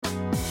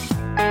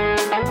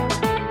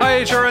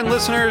HRN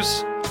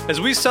listeners.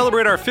 As we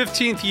celebrate our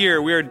 15th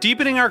year, we are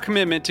deepening our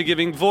commitment to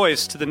giving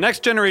voice to the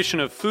next generation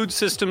of food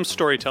systems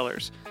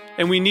storytellers,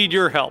 and we need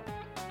your help.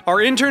 Our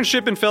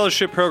internship and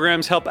fellowship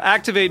programs help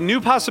activate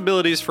new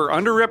possibilities for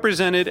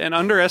underrepresented and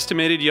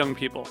underestimated young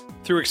people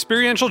through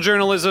experiential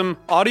journalism,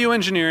 audio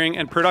engineering,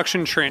 and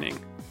production training.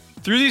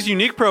 Through these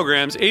unique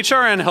programs,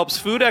 HRN helps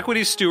food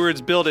equity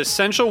stewards build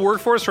essential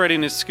workforce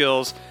readiness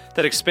skills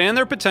that expand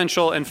their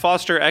potential and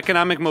foster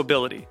economic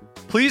mobility.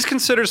 Please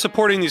consider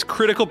supporting these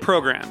critical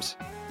programs.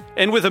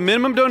 And with a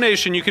minimum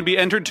donation, you can be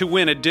entered to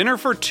win a dinner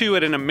for two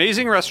at an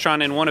amazing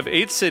restaurant in one of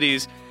 8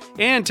 cities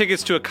and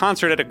tickets to a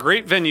concert at a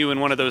great venue in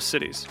one of those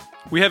cities.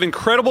 We have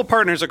incredible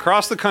partners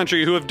across the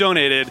country who have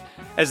donated,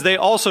 as they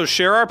also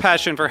share our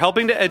passion for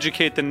helping to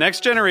educate the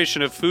next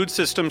generation of food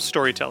systems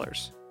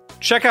storytellers.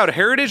 Check out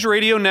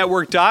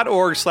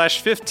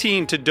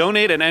heritageradionetwork.org/15 to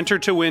donate and enter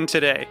to win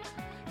today.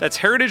 That's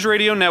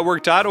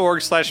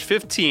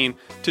heritageradionetwork.org/15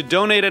 to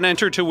donate and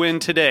enter to win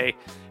today.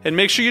 And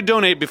make sure you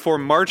donate before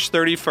March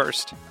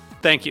 31st.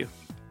 Thank you.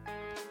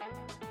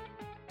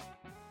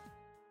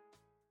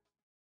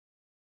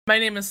 My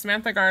name is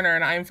Samantha Garner,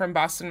 and I'm from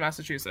Boston,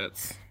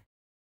 Massachusetts.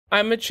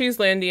 I'm a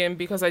Cheeselandian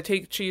because I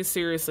take cheese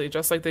seriously,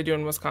 just like they do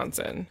in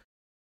Wisconsin.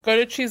 Go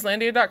to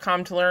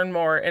cheeselandia.com to learn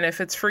more, and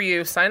if it's for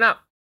you, sign up.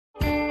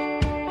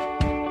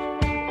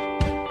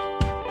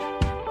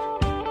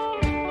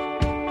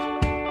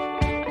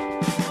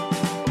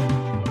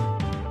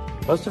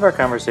 Most of our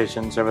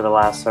conversations over the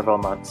last several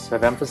months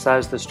have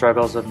emphasized the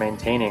struggles of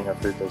maintaining a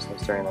food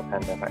business during the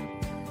pandemic,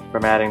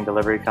 from adding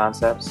delivery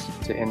concepts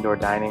to indoor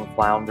dining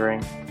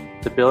floundering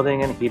to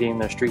building and heating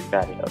their street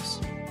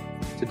patios.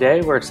 Today,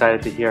 we're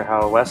excited to hear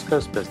how a West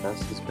Coast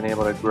business has been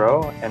able to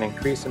grow and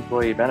increase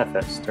employee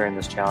benefits during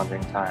this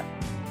challenging time.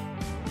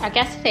 Our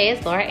guest today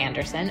is Laura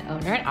Anderson,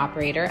 owner and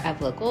operator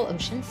of Local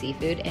Ocean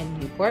Seafood in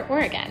Newport,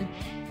 Oregon.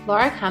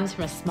 Laura comes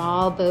from a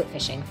small boat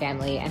fishing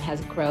family and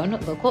has grown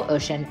Local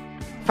Ocean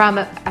from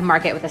a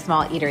market with a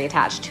small eatery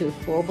attached to a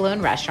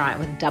full-blown restaurant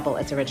with double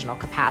its original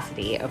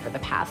capacity over the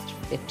past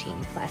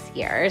 15 plus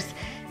years.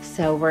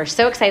 So we're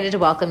so excited to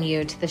welcome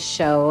you to the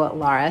show,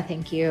 Laura.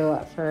 Thank you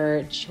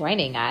for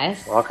joining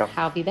us. Welcome.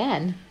 How have you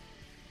been?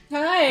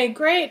 Hi,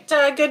 great.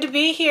 Good to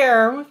be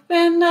here. We've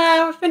been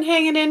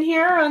hanging in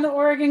here on the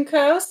Oregon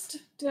coast,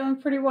 doing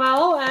pretty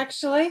well,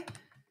 actually.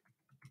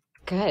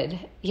 Good.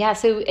 Yeah.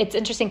 So it's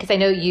interesting because I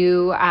know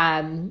you,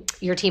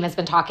 your team has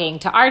been talking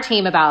to our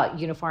team about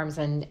uniforms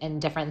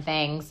and different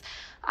things.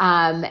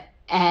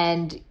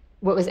 And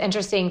what was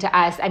interesting to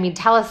us, I mean,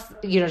 tell us,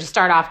 to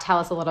start off, tell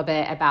us a little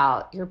bit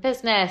about your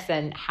business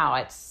and how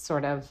it's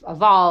sort of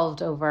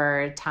evolved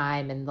over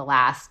time in the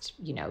last,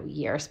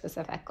 year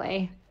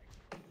specifically.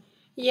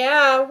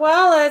 Yeah,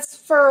 well, as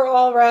for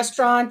all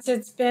restaurants,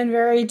 it's been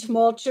very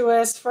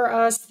tumultuous for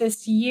us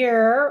this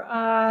year.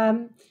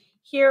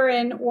 Here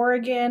in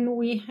Oregon,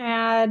 we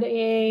had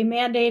a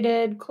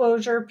mandated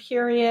closure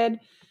period.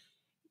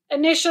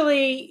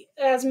 Initially,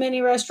 as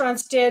many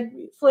restaurants did,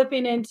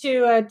 flipping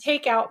into a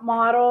takeout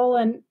model.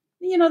 And,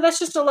 that's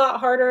just a lot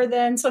harder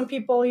than some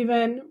people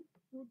even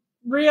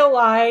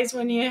realize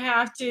when you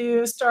have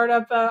to start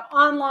up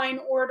online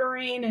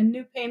ordering and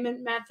new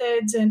payment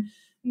methods and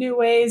new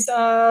ways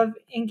of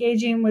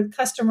engaging with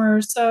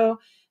customers. So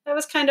that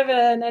was kind of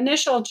an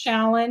initial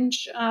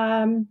challenge.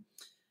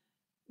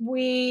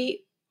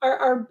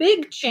 Our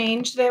big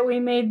change that we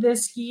made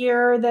this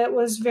year that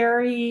was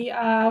very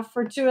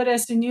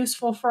fortuitous and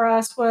useful for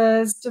us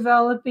was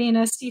developing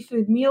a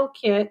seafood meal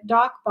kit,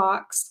 Dock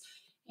Box.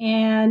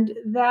 And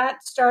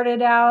that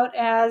started out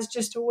as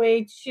just a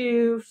way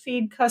to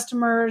feed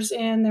customers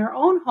in their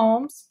own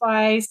homes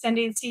by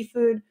sending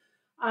seafood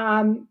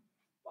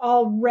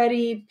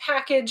already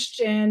packaged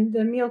and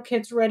the meal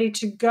kits ready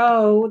to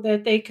go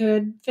that they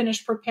could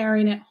finish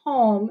preparing at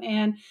home.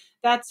 And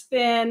that's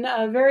been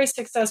a very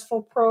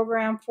successful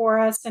program for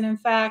us. And in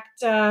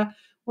fact,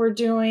 we're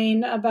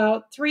doing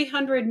about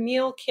 300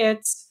 meal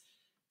kits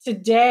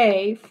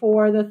today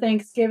for the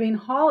Thanksgiving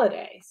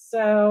holiday.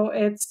 So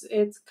it's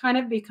kind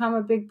of become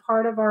a big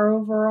part of our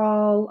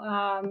overall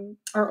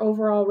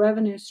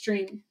revenue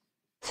stream.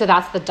 So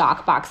that's the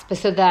Dock Box.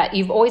 So that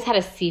you've always had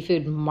a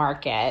seafood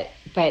market,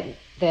 but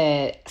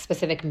the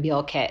specific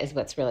meal kit is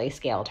what's really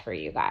scaled for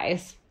you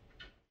guys.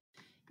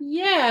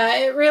 Yeah,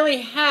 it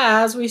really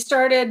has. We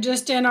started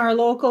just in our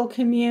local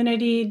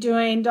community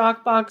doing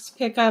Dock Box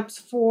pickups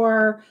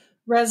for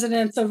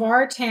residents of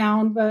our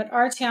town, but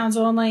our town's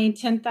only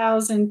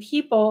 10,000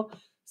 people.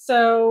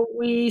 So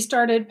we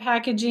started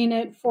packaging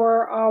it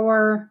for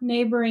our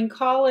neighboring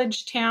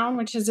college town,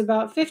 which is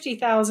about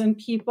 50,000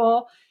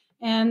 people,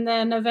 and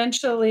then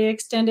eventually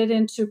extended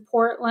into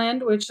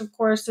Portland, which of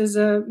course is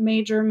a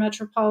major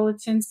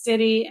metropolitan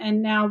city,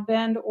 and now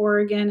Bend,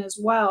 Oregon as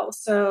well.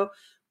 So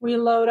we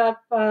load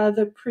up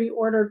the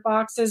pre-ordered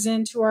boxes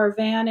into our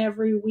van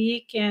every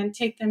week and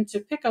take them to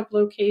pickup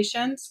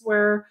locations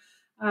where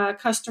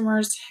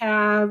customers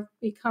have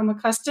become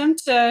accustomed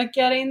to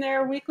getting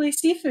their weekly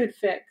seafood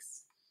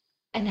fix.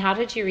 And how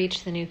did you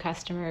reach the new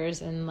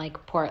customers in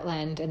like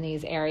Portland and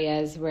these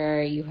areas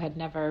where you had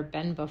never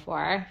been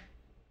before?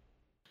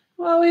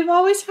 Well, we've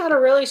always had a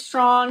really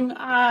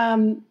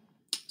strong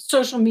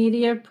social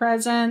media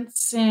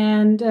presence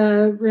and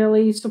a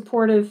really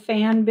supportive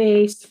fan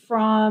base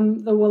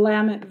from the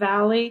Willamette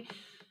Valley.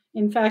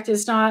 In fact,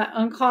 it's not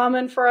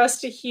uncommon for us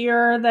to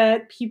hear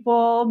that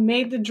people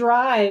made the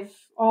drive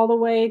all the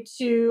way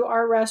to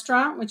our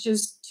restaurant, which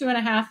is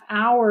 2.5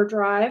 hour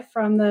drive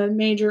from the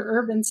major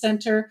urban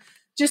center,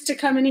 just to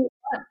come and eat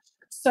lunch.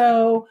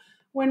 So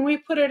when we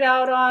put it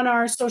out on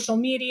our social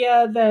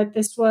media that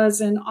this was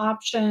an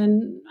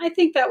option, I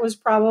think that was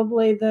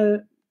probably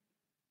the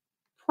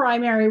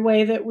primary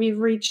way that we've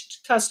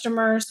reached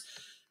customers.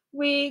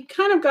 We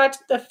kind of got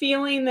the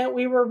feeling that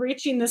we were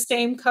reaching the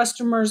same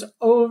customers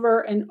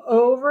over and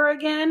over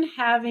again,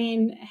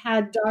 having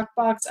had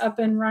DocBox up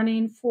and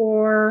running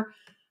for,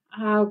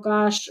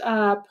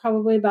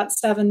 probably about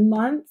 7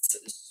 months.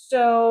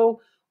 So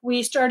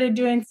we started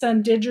doing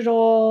some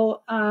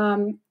digital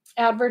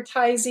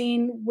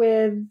advertising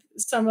with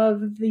some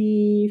of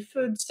the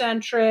food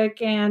centric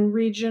and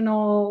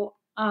regional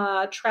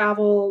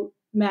travel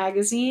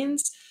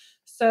magazines.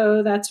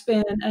 So that's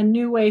been a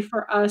new way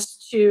for us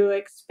to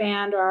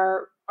expand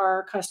our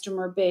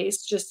customer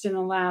base just in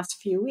the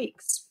last few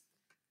weeks.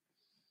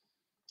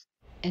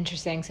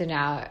 Interesting. So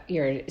now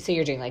you're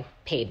doing like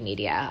paid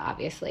media,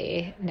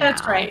 obviously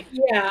That's now. right.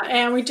 Yeah.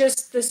 And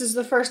this is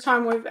the first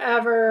time we've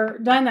ever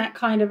done that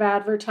kind of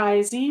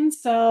advertising.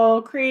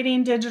 So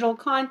creating digital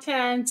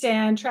content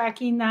and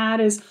tracking that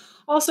is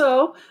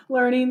also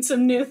learning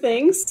some new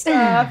things for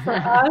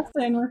us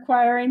and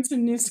requiring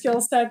some new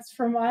skill sets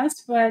from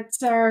us. But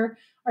our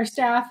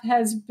staff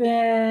has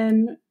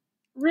been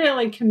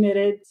really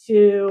committed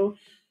to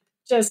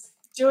just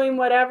doing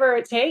whatever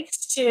it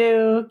takes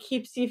to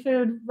keep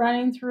seafood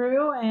running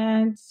through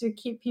and to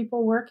keep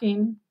people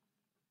working.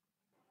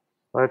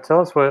 Well,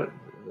 tell us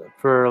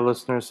for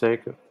listeners'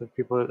 sake, the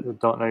people who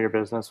don't know your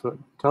business,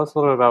 tell us a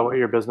little bit about what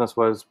your business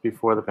was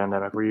before the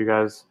pandemic. Were you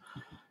guys,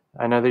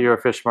 I know that you're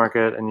a fish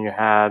market and you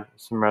had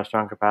some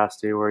restaurant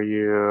capacity. Were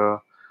you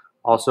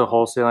also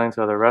wholesaling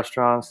to other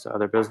restaurants, to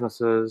other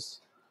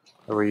businesses,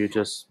 or were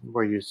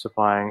you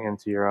supplying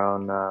into your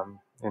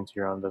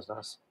own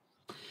business?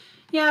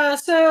 Yeah,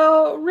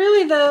 so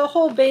really the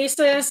whole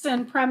basis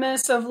and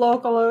premise of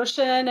Local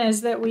Ocean is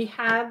that we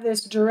have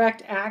this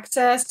direct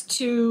access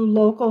to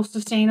local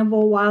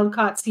sustainable wild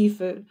caught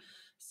seafood.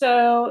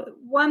 So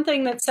one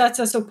thing that sets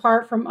us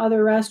apart from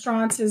other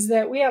restaurants is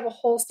that we have a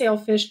wholesale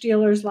fish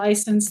dealer's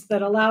license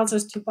that allows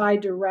us to buy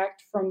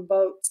direct from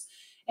boats.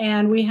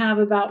 And we have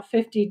about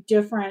 50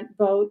 different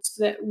boats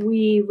that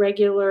we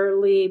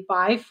regularly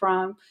buy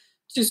from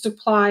to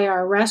supply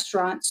our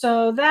restaurant.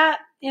 So that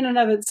in and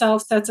of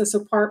itself sets us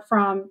apart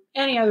from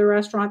any other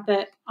restaurant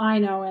that I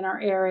know in our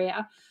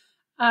area.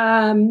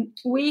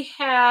 We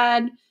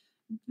had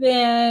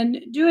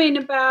been doing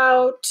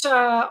about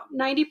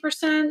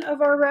 90%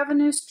 of our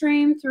revenue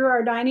stream through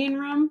our dining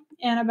room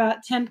and about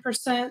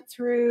 10%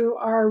 through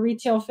our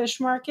retail fish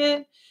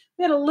market.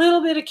 We had a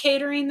little bit of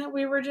catering that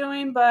we were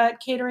doing, but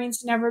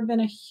catering's never been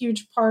a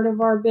huge part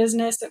of our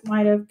business. It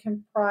might have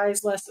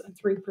comprised less than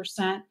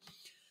 3%.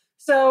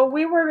 So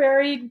we were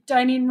very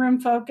dining room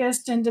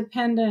focused and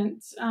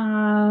dependent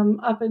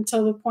up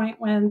until the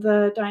point when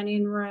the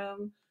dining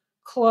room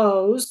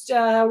closed.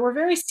 We're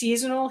very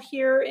seasonal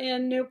here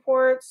in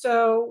Newport,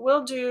 so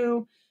we'll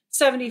do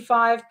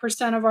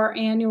 75% of our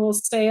annual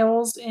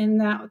sales in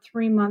that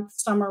 3 month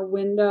summer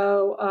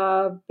window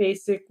of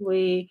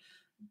basically,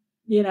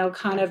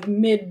 kind of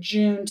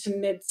mid-June to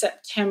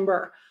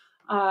mid-September.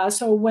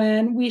 So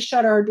when we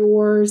shut our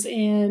doors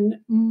in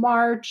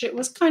March, it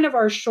was kind of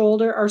our slow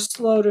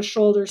to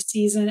shoulder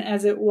season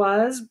as it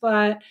was,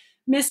 but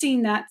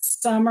missing that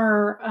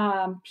summer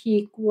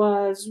peak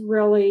was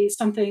really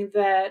something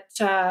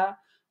that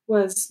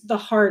was the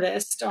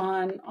hardest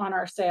on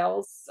our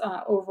sales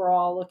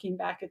overall, looking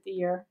back at the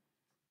year.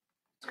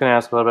 I was going to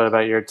ask a little bit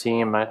about your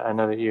team. I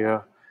know that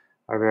you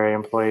are very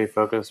employee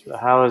focused.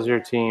 How is your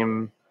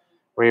team?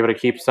 Were you able to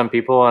keep some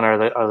people, and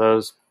are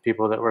those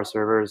people that were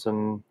servers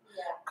and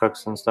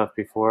cooks and stuff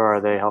before?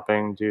 Are they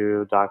helping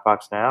do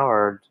DocBox now,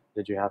 or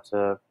did you have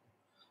to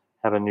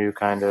have a new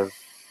kind of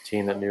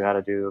team that knew how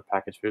to do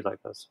packaged food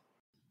like this?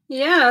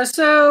 Yeah,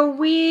 so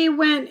we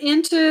went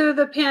into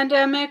the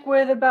pandemic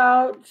with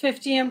about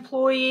 50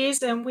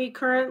 employees, and we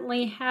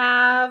currently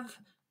have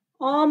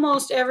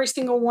almost every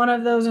single one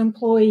of those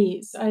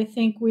employees. I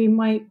think we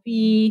might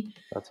be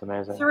That's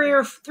amazing. three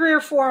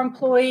or four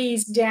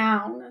employees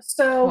down.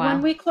 So Wow.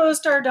 when we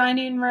closed our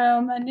dining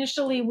room,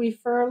 initially we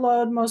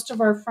furloughed most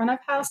of our front of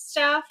house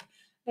staff.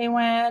 They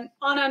went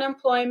on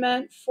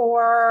unemployment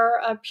for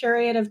a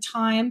period of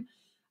time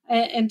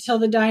until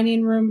the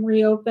dining room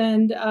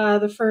reopened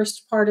the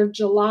first part of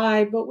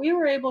July. But we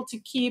were able to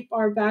keep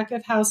our back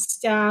of house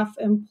staff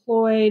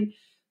employed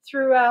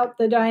throughout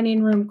the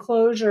dining room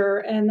closure,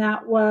 and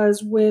that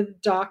was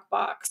with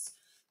DocBox.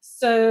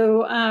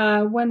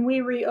 So when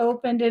we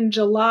reopened in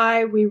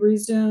July, we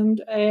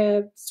resumed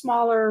a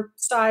smaller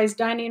size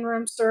dining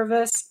room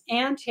service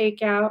and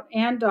takeout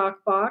and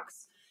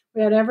DocBox.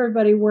 We had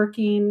everybody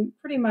working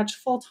pretty much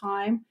full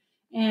time.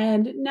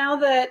 And now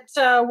that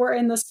we're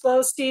in the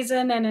slow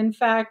season, and in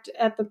fact,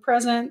 at the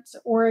present,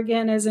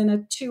 Oregon is in a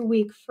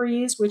 2-week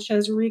freeze, which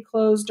has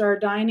reclosed our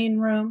dining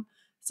room.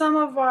 Some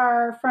of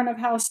our front of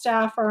house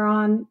staff are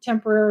on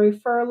temporary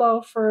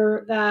furlough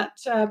for that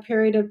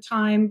period of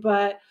time,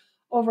 but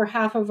over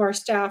half of our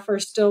staff are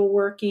still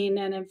working.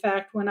 And in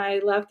fact, when I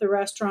left the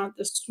restaurant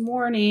this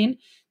morning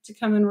to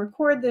come and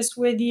record this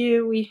with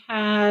you, we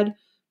had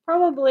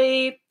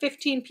probably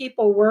 15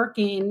 people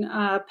working,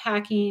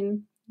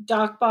 packing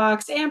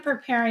DocBox and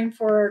preparing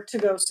for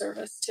to-go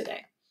service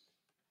today.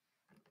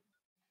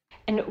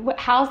 And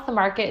how's the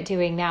market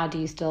doing now?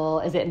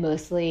 Is it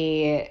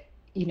mostly,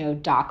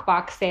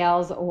 DocBox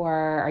sales, or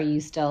are you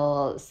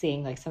still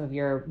seeing like some of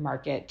your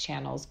market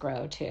channels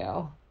grow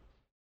too?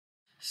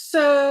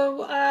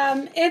 So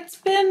it's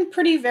been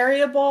pretty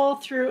variable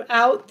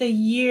throughout the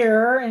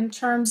year in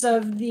terms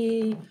of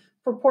the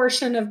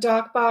proportion of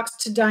DocBox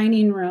to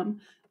dining room.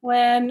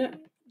 When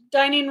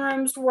dining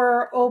rooms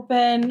were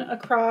open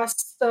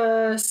across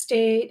the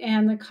state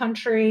and the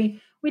country,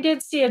 we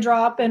did see a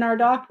drop in our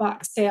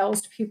DocBox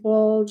sales.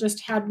 People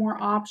just had more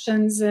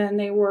options and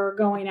they were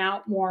going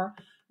out more.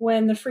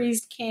 When the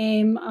freeze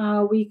came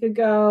a week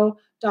ago,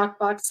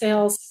 DocBox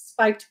sales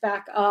spiked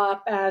back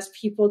up as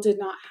people did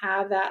not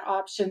have that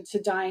option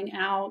to dine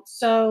out.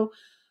 So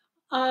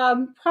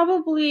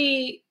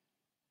probably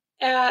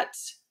at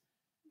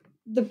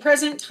the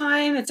present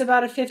time, it's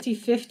about a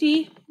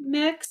 50-50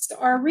 mix.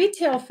 Our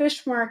retail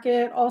fish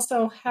market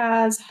also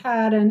has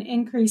had an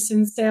increase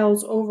in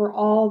sales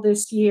overall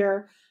this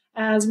year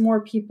as more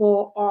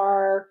people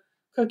are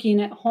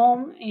cooking at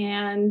home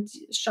and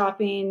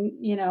shopping,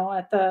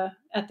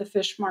 at the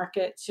fish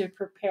market to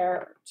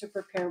prepare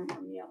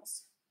more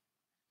meals.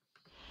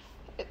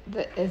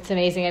 It's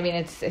amazing. I mean,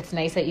 it's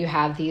nice that you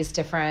have these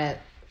different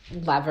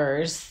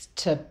levers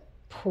to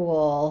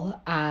pull.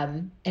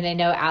 And I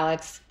know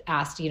Alex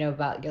asked,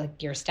 about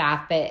like your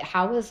staff, but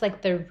how was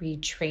like the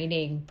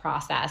retraining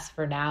process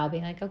for now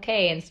being like,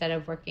 okay, instead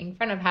of working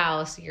front of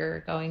house, you're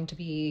going to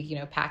be,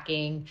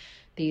 packing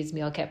these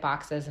meal kit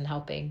boxes and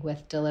helping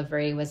with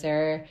delivery. Was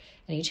there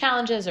any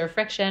challenges or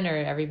friction, or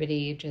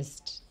everybody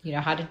just,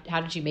 how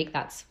did you make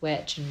that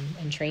switch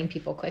and train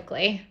people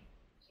quickly?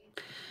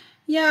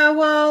 Yeah,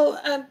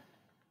 well,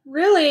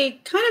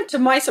 really, kind of to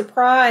my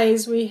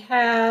surprise, we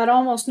had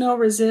almost no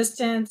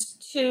resistance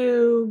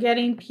to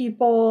getting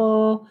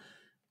people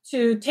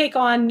to take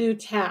on new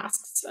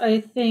tasks. I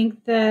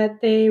think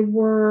that they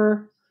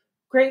were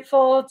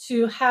grateful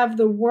to have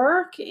the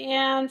work,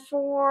 and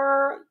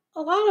for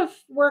a lot of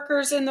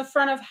workers in the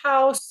front of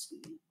house,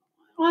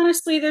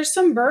 honestly, there's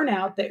some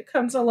burnout that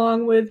comes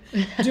along with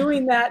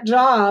doing that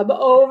job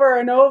over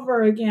and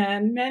over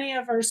again. Many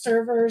of our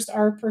servers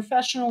are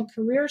professional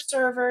career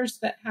servers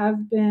that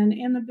have been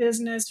in the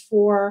business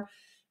for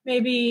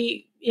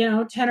maybe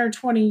 10 or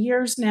 20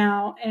 years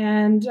now,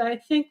 and I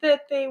think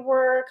that they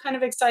were kind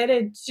of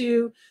excited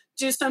to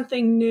do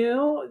something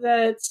new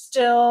that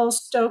still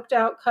stoked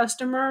out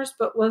customers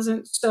but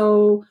wasn't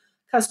so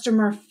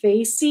customer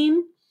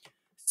facing.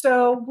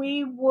 So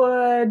we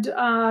would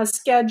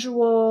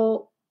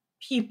schedule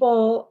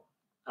people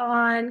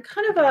on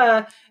kind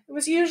of it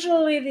was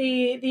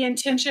usually the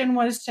intention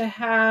was to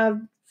have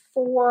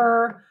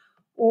 4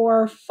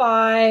 or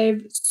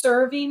 5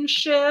 serving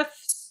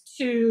shifts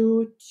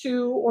to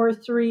 2 or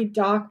 3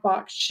 dock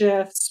box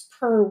shifts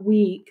per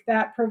week.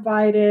 That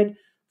provided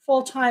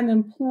full-time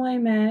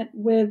employment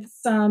with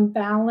some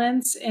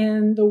balance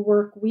in the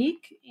work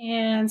week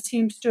and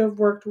seems to have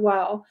worked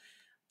well.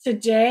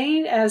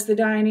 Today, as the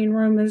dining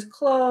room is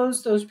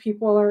closed, those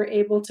people are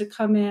able to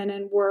come in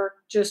and work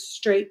just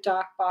straight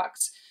dock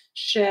box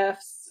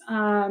shifts.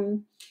 I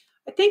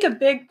think a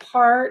big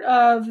part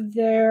of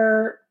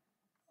their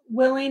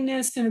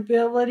willingness and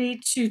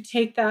ability to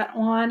take that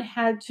on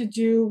had to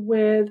do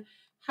with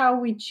how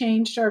we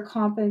changed our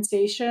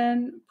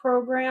compensation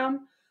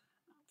program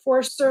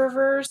for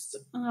servers.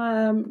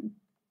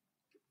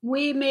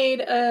 We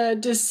made a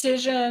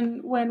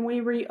decision when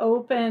we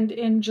reopened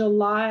in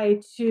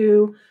July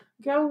to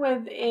go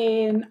with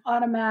an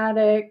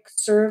automatic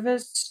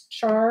service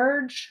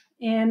charge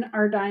in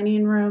our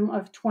dining room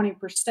of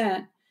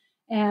 20%,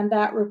 and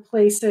that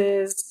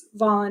replaces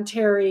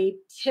voluntary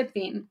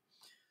tipping.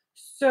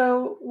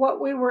 So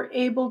what we were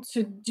able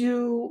to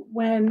do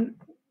when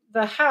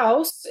the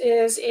house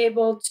is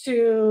able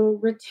to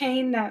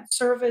retain that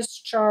service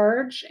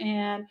charge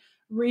and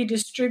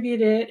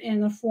redistribute it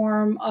in the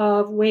form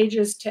of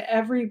wages to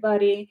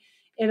everybody,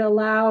 it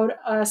allowed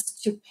us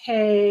to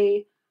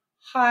pay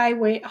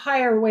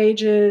higher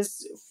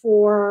wages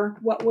for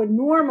what would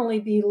normally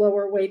be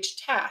lower wage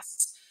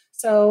tasks.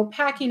 So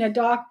packing a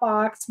dock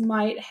box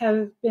might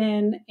have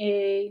been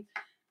a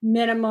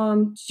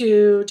minimum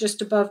to just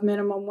above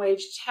minimum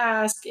wage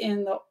task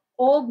in the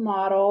old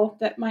model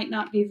that might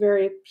not be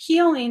very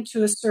appealing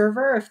to a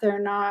server if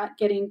they're not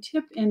getting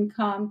tip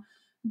income.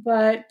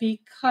 But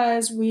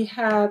because we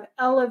have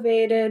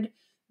elevated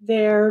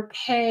their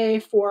pay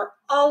for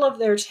all of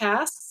their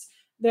tasks,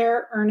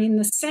 they're earning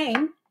the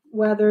same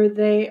whether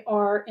they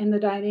are in the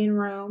dining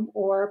room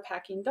or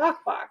packing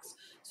dock box.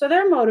 So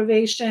their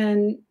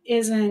motivation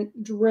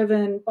isn't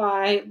driven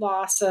by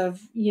loss of,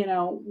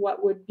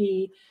 what would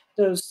be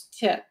those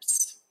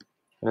tips.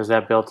 And is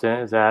that built in?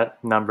 Is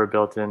that number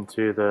built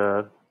into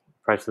the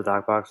price of the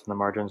dock box and the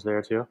margins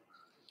there too?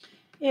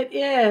 It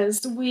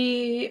is.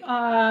 We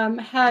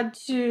had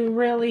to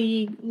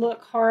really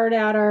look hard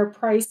at our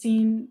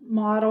pricing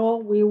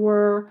model. We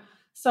were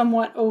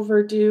somewhat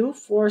overdue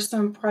for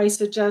some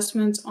price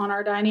adjustments on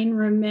our dining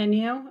room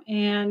menu,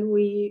 and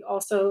we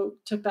also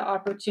took the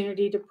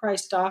opportunity to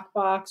price dock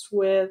box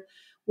with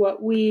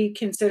what we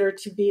consider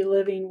to be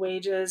living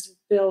wages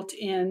built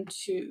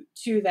into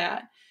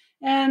that.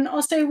 And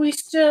I'll say we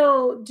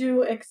still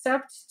do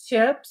accept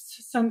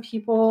tips. Some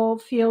people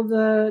feel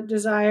the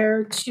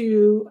desire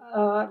to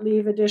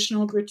leave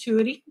additional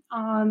gratuity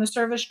on the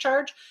service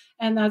charge,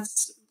 and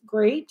that's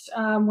great.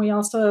 We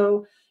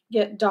also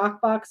get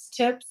DocBox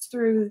tips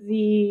through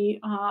the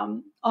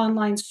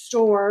online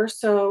store.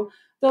 So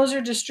those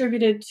are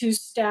distributed to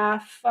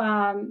staff.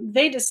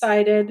 They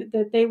decided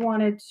that they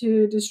wanted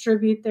to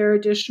distribute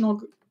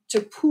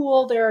to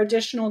pool their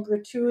additional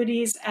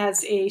gratuities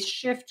as a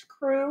shift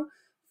crew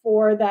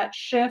for that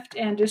shift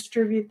and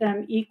distribute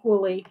them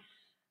equally.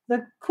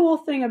 The cool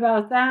thing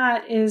about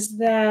that is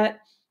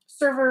that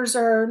servers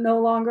are no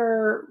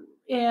longer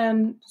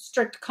in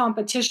strict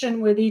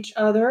competition with each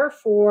other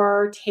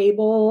for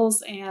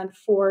tables and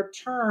for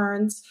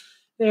turns.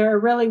 They're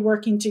really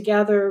working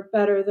together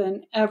better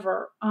than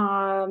ever.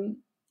 And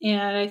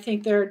I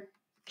think their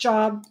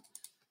job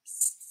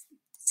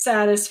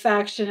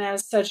satisfaction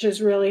as such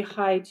is really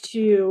high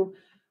too.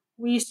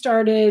 We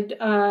started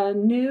a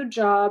new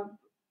job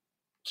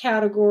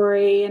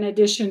category in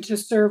addition to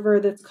server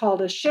that's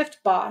called a shift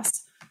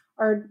boss.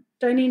 Our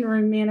dining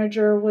room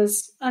manager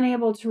was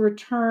unable to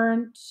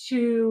return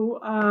to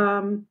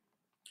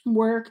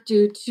work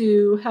due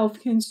to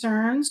health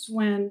concerns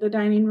when the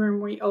dining room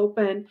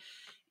reopened.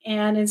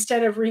 And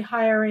instead of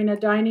rehiring a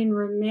dining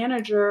room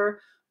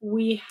manager,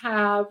 we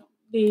have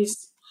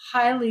these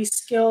highly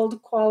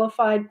skilled,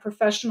 qualified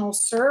professional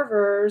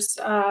servers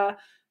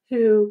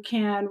who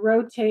can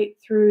rotate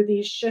through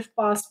these shift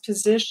boss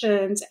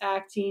positions,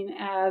 acting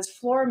as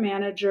floor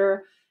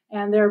manager,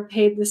 and they're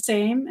paid the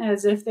same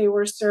as if they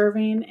were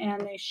serving,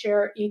 and they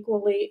share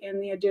equally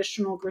in the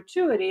additional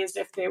gratuities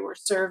if they were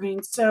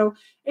serving. So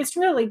it's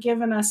really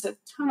given us a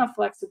ton of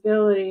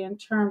flexibility in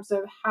terms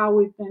of how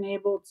we've been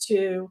able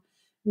to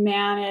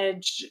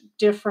manage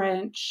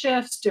different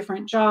shifts,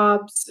 different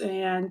jobs,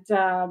 and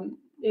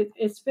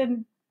it's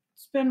been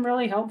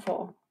really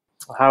helpful.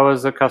 How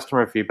was the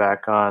customer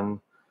feedback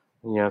on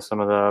some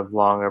of the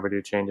long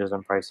overdue changes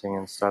in pricing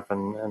and stuff,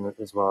 and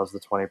as well as the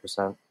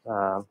 20%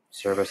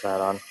 service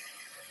add-on?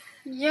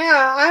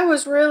 Yeah, I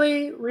was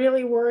really,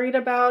 really worried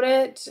about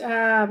it.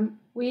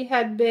 We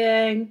had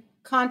been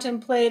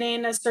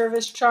contemplating a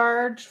service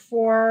charge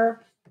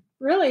for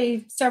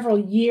really several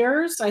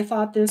years. I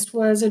thought this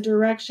was a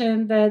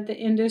direction that the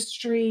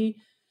industry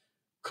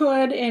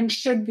could and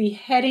should be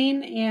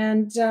heading,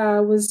 and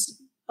was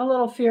a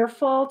little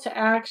fearful to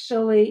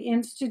actually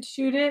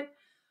institute it.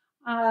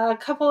 A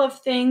couple of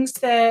things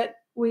that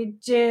we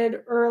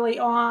did early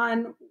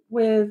on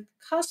with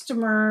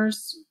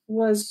customers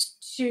was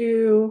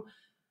to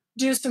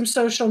do some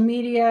social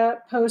media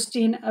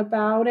posting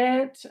about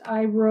it.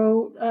 I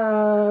wrote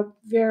a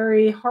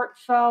very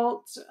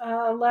heartfelt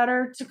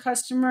letter to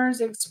customers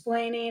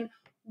explaining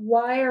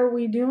why are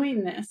we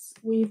doing this.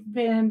 We've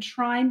been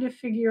trying to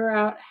figure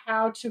out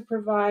how to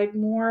provide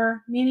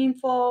more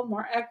meaningful,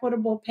 more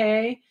equitable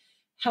pay,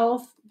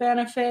 health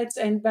benefits,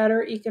 and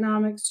better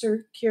economic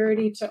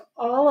security to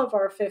all of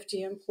our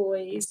 50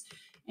 employees.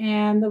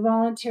 And the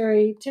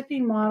voluntary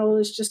tipping model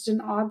is just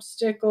an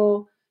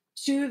obstacle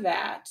to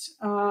that.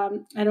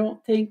 I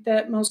don't think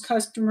that most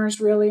customers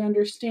really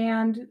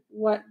understand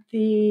what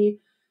the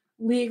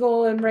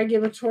legal and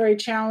regulatory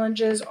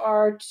challenges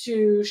are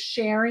to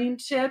sharing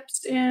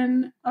tips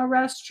in a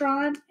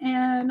restaurant.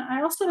 And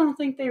I also don't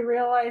think they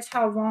realize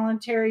how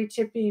voluntary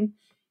tipping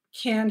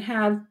can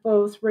have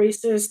both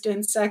racist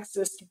and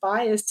sexist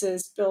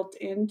biases built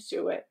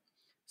into it.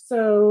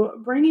 So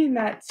bringing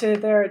that to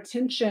their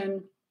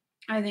attention,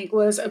 I think,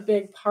 was a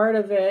big part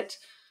of it,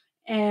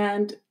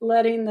 and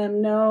letting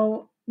them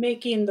know,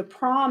 making the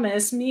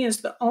promise, me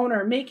as the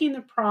owner, making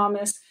the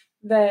promise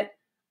that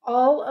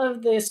all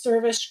of the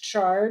service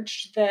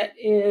charge that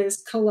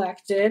is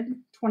collected,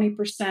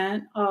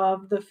 20%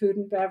 of the food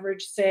and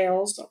beverage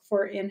sales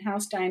for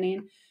in-house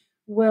dining,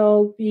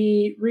 will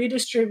be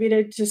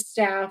redistributed to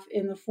staff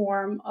in the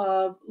form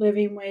of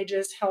living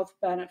wages, health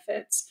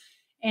benefits.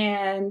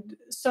 And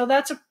so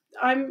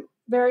I'm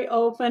very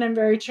open and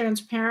very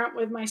transparent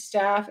with my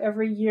staff.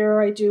 Every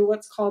year I do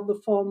what's called the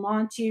full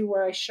Monty,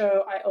 where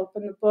I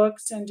open the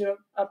books and do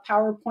a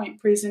PowerPoint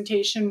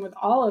presentation with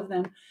all of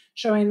them,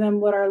 showing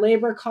them what our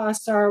labor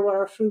costs are, what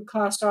our food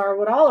costs are,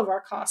 what all of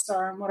our costs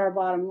are, and what our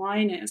bottom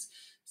line is.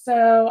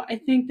 So I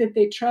think that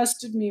they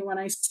trusted me when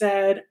I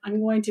said, I'm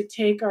going to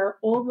take our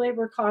old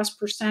labor cost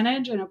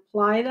percentage and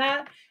apply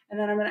that, and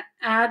then I'm going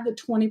to add the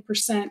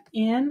 20%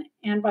 in.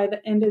 And by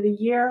the end of the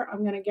year, I'm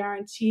going to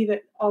guarantee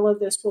that all of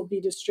this will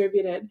be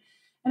distributed.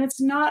 And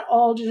it's not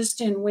all just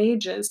in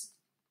wages,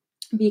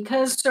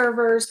 because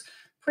servers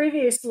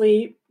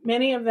previously,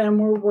 many of them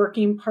were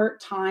working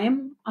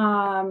part-time,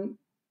 and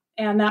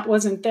that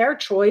wasn't their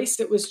choice.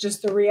 It was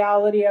just the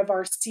reality of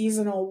our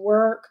seasonal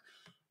work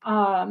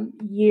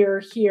year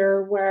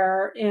here,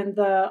 where in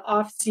the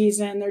off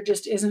season there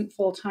just isn't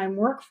full-time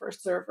work for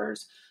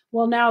servers.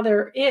 Well, now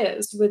there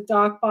is, with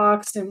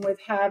DocBox and with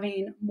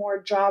having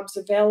more jobs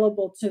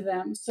available to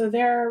them. So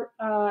they're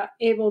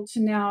able to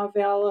now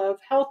avail of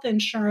health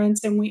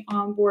insurance, and we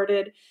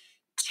onboarded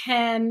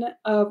 10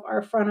 of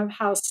our front of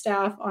house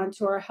staff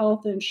onto our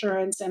health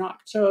insurance in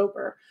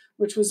October,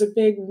 which was a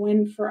big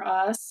win for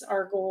us.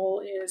 Our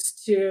goal is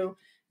to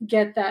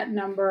get that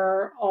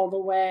number all the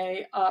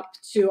way up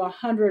to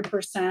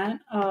 100%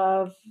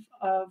 of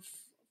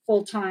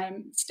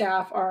full-time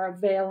staff are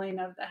availing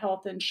of the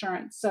health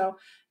insurance. So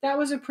that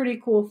was a pretty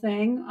cool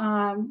thing.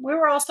 We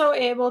were also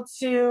able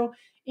to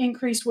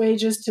increase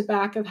wages to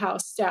back of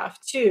house staff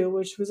too,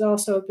 which was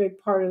also a big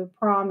part of the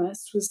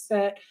promise, was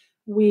that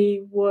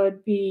we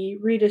would be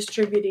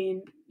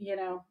redistributing,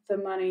 the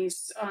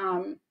monies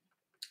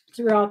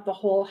throughout the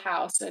whole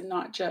house and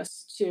not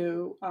just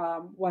to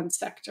one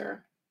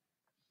sector.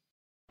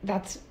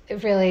 That's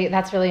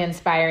really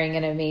inspiring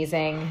and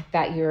amazing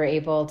that you were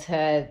able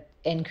to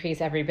increase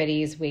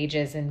everybody's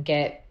wages and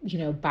get,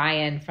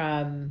 buy-in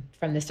from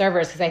the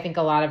servers. Because I think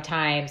a lot of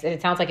times, and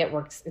it sounds like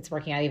it's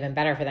working out even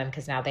better for them,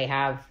 because now they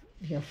have,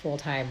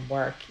 full-time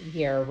work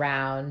year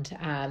round.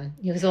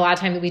 Because a lot of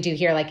times we do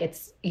hear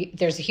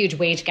there's a huge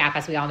wage gap,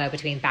 as we all know,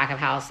 between back of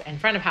house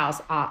and front of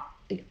house,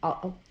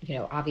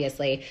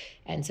 obviously.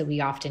 And so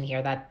we often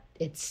hear that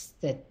it's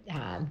that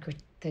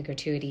the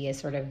gratuity is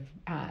sort of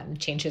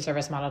changed the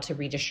service model to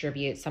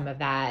redistribute some of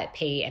that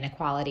pay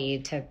inequality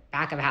to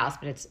back of house.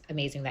 But it's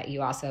amazing that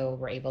you also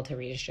were able to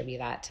redistribute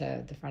that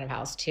to the front of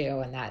house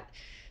too, and that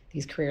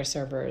these career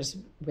servers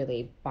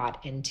really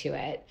bought into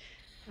it.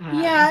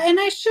 Yeah, and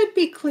I should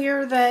be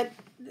clear that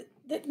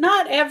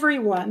not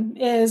everyone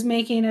is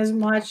making as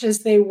much as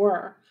they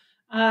were.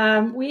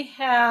 We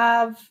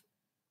have,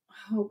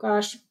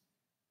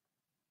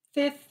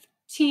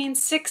 15,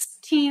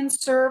 16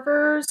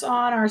 servers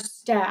on our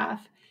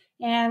staff.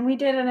 And we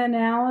did an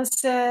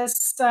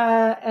analysis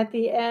at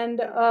the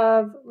end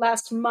of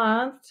last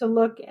month to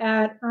look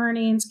at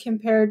earnings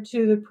compared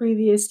to the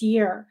previous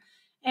year.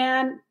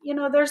 And,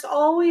 there's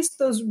always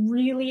those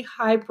really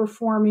high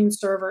performing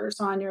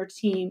servers on your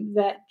team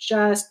that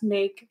just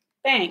make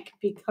bank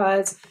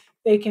because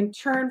they can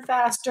turn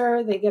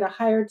faster, they get a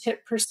higher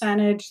tip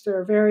percentage,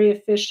 they're very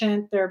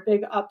efficient, they're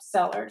big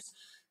upsellers.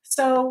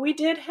 So we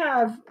did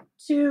have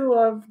 2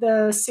 of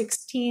the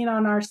 16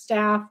 on our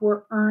staff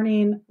were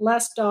earning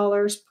less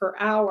dollars per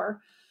hour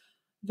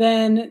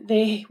than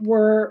they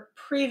were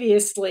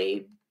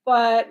previously.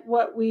 But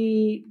what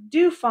we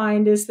do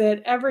find is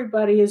that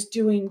everybody is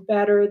doing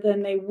better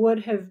than they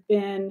would have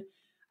been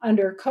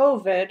under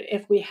COVID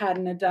if we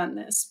hadn't have done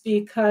this,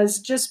 because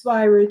just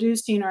by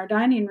reducing our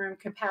dining room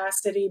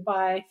capacity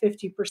by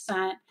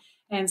 50%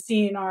 and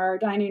seeing our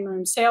dining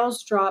room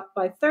sales drop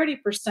by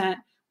 30%,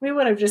 we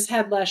would have just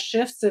had less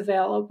shifts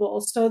available.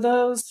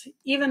 So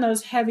even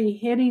those heavy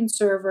hitting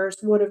servers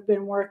would have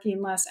been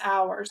working less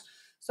hours.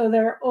 So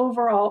their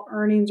overall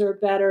earnings are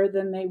better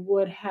than they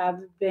would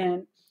have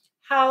been.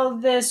 How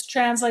this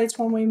translates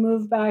when we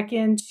move back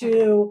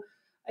into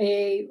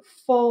a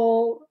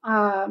full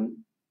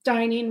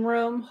dining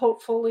room,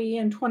 hopefully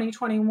in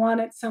 2021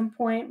 at some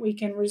point, we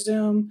can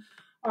resume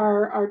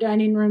our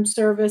dining room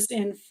service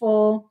in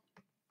full.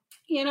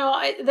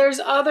 There's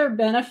other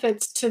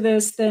benefits to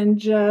this than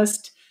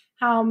just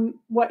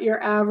what your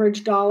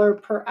average dollar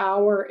per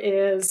hour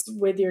is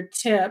with your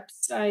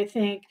tips. I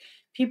think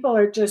people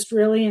are just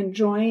really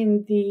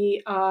enjoying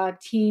the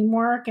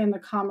teamwork and the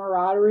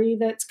camaraderie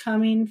that's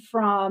coming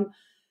from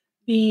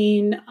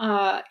being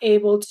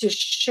able to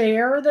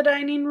share the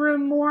dining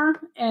room more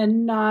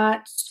and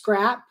not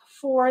scrap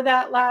for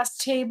that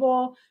last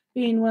table,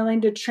 being willing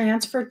to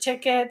transfer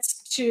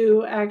tickets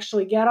to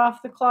actually get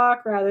off the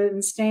clock rather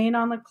than staying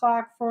on the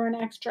clock for an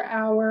extra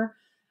hour.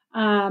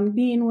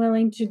 Being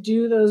willing to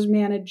do those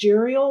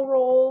managerial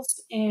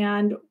roles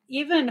and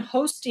even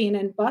hosting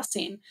and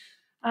busing.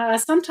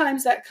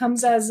 Sometimes that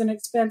comes as an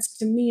expense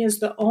to me as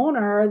the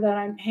owner, that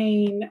I'm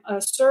paying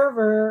a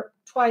server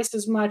twice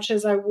as much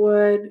as I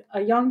would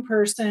a young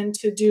person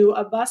to do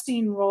a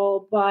busing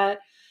role. But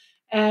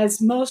as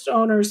most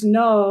owners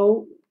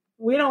know,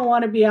 we don't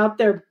want to be out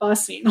there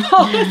bussing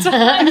all the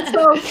time.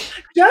 So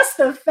just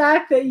the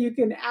fact that you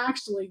can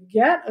actually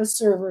get a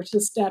server to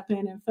step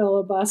in and fill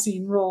a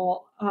bussing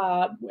role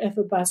if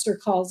a busser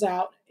calls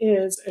out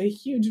is a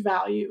huge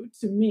value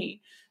to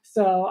me.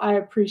 So I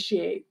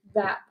appreciate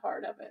that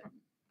part of it.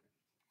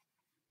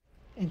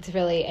 It's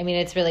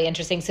really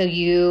interesting. So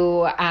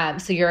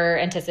you're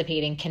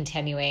anticipating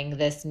continuing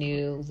this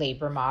new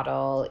labor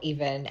model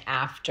even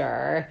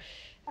after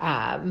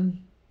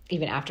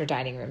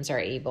dining rooms are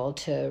able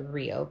to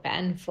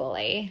reopen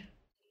fully?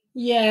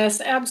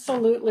 Yes,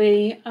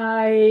 absolutely.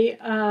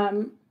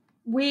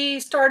 We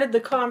started the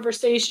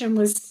conversation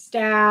with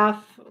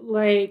staff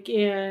like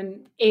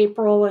in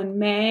April and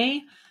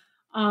May,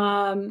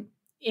 um,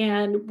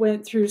 and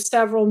went through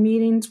several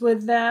meetings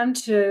with them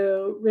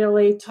to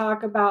really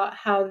talk about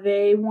how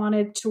they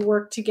wanted to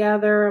work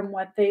together and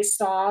what they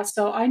saw.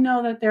 So I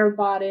know that they're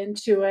bought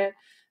into it.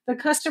 The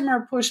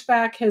customer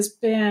pushback has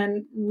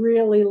been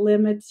really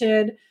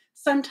limited.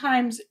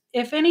 Sometimes,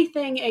 if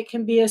anything, it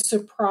can be a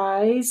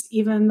surprise,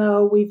 even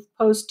though we've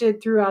posted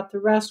throughout the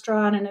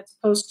restaurant and it's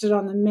posted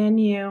on the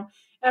menu.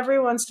 Every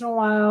once in a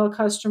while, a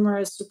customer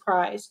is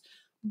surprised,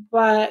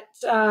 but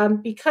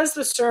because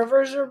the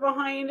servers are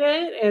behind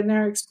it and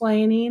they're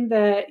explaining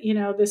that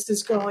this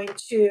is going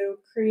to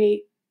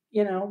create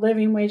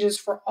living wages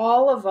for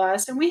all of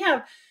us, and we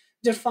have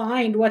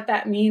defined what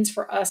that means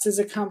for us as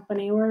a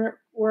company.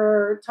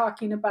 We're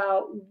talking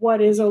about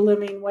what is a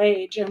living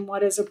wage and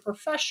what is a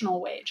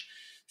professional wage.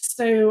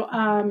 So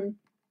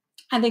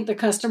I think the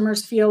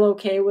customers feel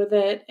okay with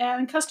it,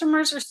 and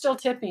customers are still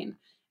tipping,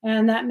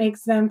 and that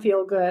makes them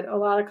feel good. A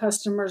lot of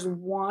customers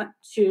want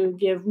to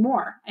give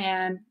more,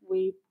 and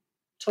we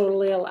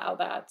totally allow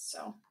that.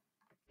 So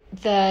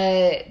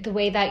The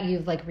way that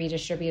you've like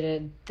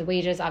redistributed the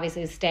wages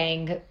obviously is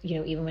staying,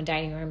 even when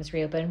dining rooms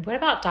reopen. What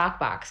about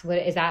DocBox? What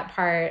is that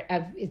part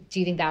of? Do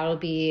you think that will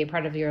be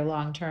part of your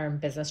long-term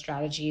business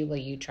strategy? Will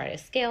you try to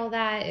scale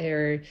that,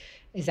 or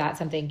is that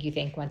something you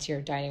think once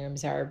your dining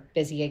rooms are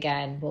busy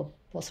again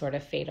will sort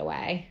of fade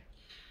away?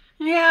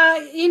 yeah,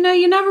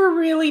 you never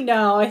really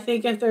know. I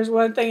think if there's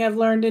one thing I've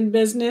learned in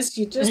business,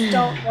 you just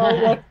don't know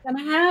what's going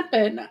to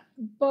happen.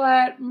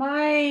 But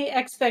my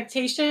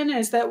expectation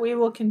is that we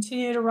will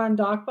continue to run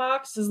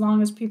DocBox as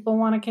long as people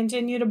want to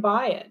continue to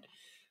buy it.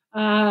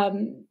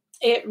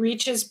 It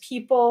reaches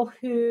people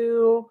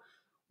who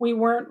we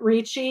weren't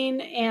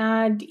reaching,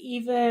 and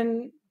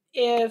even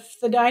if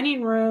the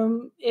dining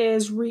room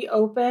is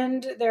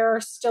reopened, there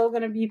are still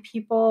going to be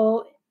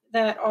people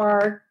that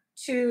are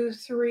 2,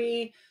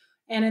 3,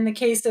 and in the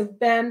case of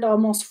Bend,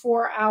 almost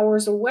 4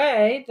 hours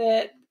away,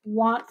 that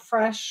want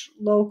fresh,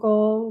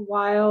 local,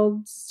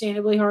 wild,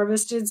 sustainably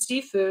harvested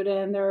seafood,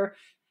 and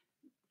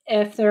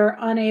if they're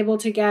unable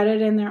to get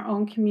it in their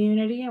own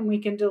community and we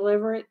can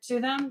deliver it to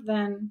them,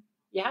 then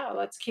yeah,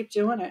 let's keep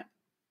doing it.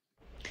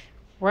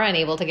 We're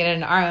unable to get it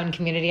in our own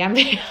community. I'm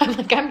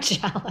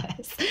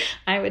jealous.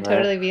 I would Right.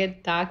 totally be a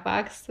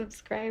DocBox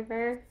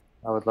subscriber.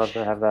 I would love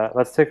to have that.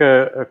 Let's take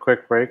a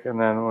quick break, and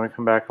then when we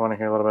come back, I want to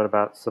hear a little bit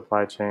about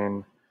supply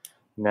chain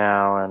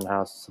now and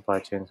how supply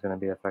chain is going to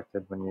be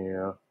affected when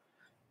you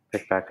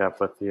pick back up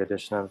with the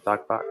addition of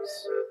DocBox.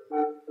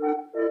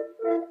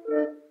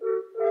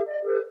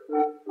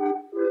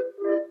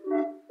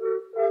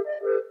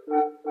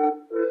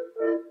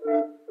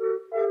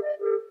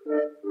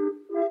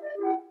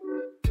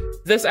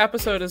 This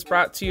episode is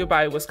brought to you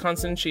by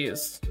Wisconsin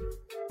Cheese.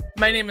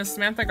 My name is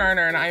Samantha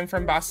Garner and I'm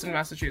from Boston,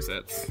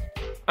 Massachusetts.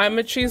 I'm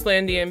a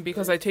Cheeselandian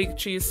because I take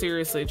cheese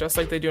seriously, just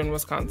like they do in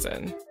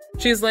Wisconsin.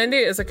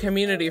 Cheeselandia is a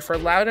community for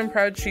loud and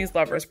proud cheese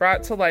lovers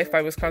brought to life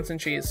by Wisconsin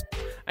Cheese.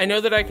 I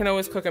know that I can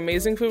always cook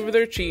amazing food with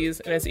their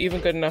cheese, and it's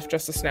even good enough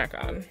just to snack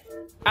on.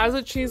 As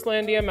a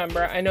Cheeselandia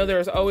member, I know there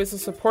is always a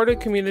supportive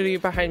community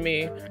behind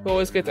me who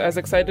always gets as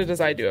excited as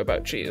I do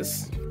about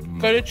cheese.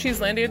 Go to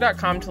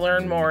cheeselandia.com to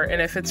learn more,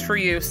 and if it's for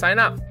you, sign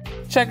up.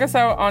 Check us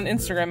out on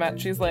Instagram at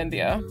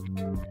Cheeselandia.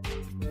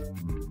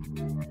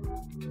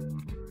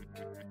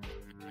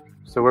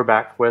 So we're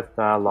back with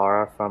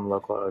Laura from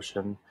Local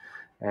Ocean,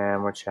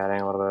 and we're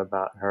chatting a little bit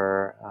about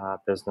her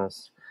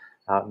business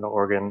out in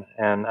Oregon.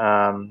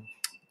 And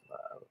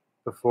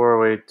before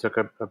we took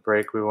a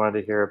break, we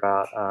wanted to hear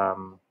about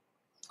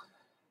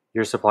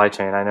your supply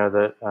chain. I know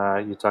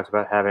that you talked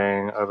about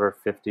having over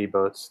 50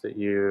 boats that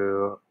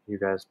you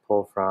guys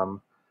pull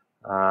from.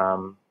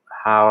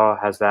 How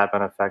has that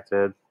been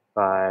affected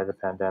by the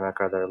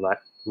pandemic? Are there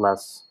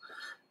less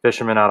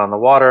fishermen out on the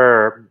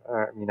water,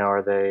 or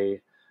are they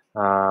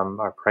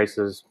are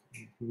prices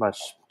much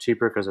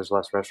cheaper because there's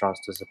less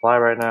restaurants to supply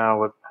right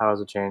now? How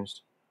has it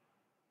changed?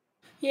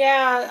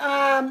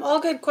 Yeah, all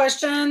good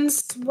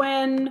questions.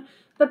 When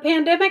the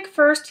pandemic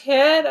first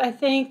hit, I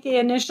think the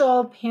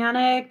initial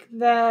panic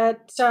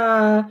that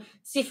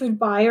seafood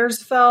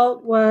buyers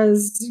felt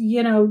was,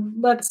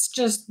 let's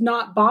just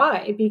not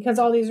buy because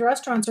all these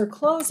restaurants are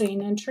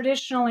closing. And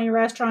traditionally,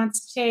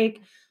 restaurants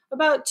take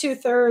about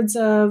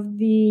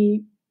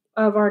 2/3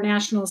 of our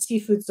national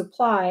seafood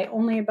supply.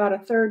 Only about a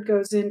third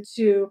goes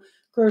into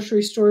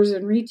grocery stores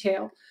and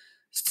retail.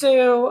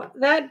 So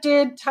that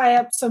did tie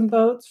up some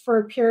boats for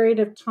a period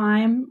of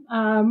time.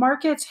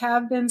 Markets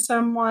have been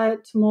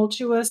somewhat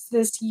tumultuous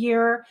this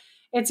year.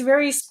 It's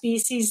very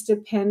species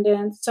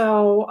dependent,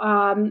 so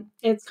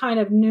it's kind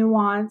of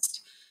nuanced.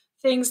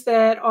 Things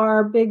that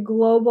are big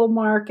global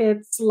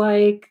markets,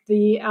 like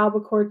the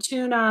albacore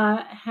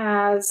tuna,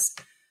 has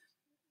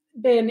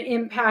been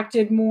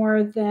impacted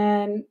more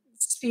than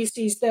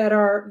species that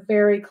are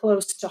very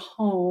close to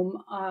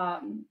home,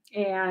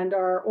 and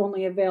are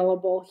only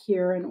available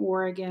here in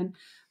Oregon.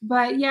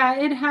 But yeah,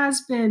 it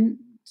has been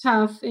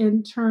tough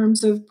in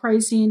terms of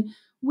pricing.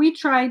 We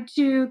tried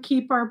to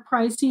keep our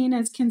pricing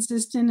as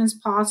consistent as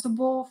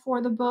possible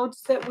for the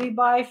boats that we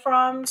buy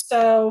from.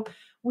 So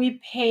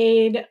we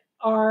paid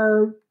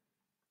our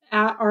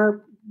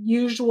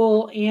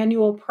usual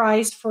annual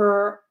price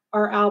for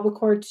our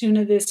albacore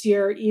tuna this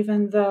year,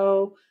 even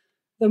though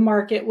the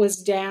market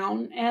was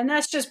down. And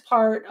that's just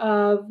part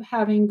of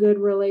having good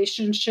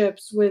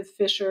relationships with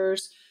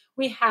fishers.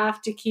 We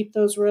have to keep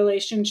those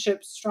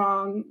relationships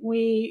strong.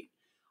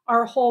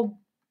 Our whole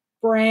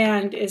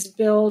brand is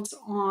built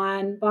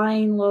on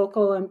buying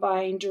local and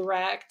buying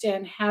direct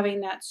and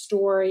having that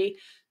story.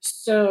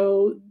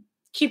 So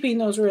keeping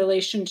those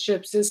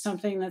relationships is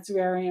something that's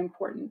very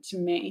important to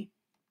me.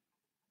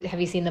 Have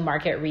you seen the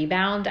market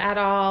rebound at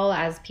all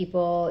as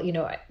people,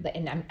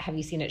 and have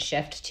you seen it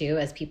shift too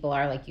as people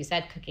are, like you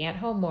said, cooking at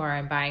home more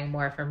and buying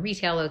more from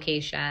retail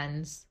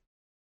locations?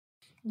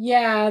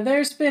 Yeah,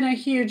 there's been a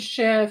huge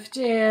shift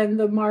in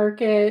the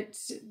market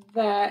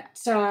that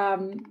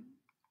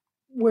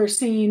we're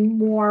seeing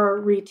more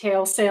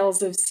retail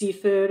sales of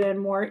seafood and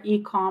more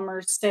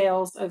e-commerce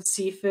sales of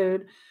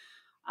seafood.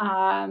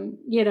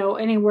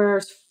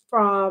 Anywhere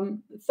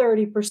from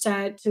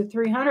 30% to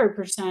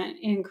 300%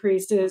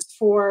 increases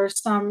for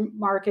some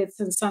markets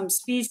and some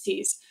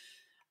species,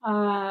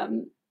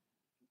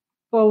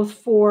 both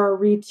for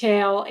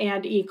retail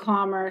and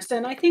e-commerce.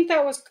 And I think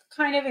that was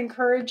kind of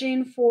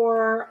encouraging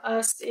for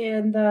us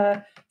in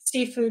the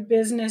seafood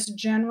business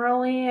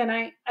generally. And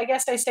I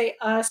guess I say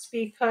us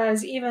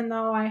because even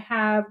though I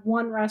have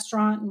one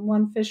restaurant and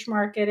one fish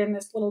market in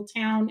this little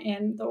town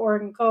in the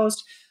Oregon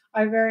coast,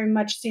 I very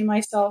much see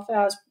myself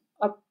as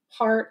a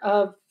part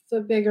of the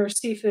bigger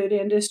seafood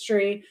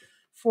industry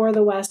for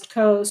the West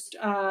Coast.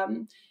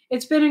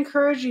 It's been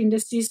encouraging to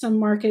see some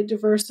market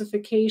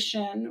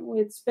diversification.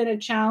 It's been a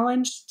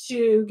challenge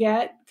to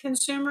get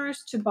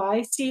consumers to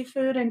buy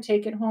seafood and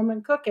take it home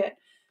and cook it.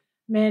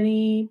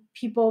 Many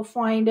people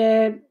find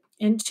it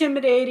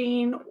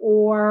intimidating,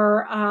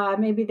 or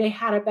maybe they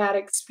had a bad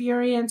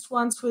experience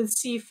once with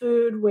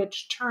seafood,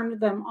 which turned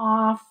them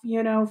off,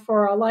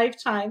 for a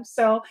lifetime.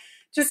 So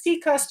to see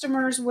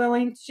customers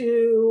willing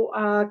to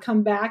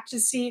come back to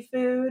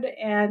seafood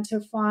and to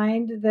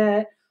find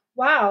that,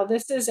 wow,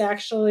 this is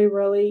actually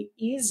really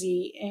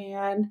easy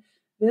and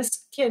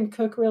this can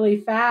cook really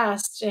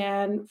fast,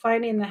 and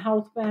finding the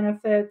health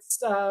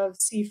benefits of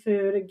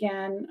seafood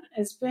again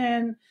has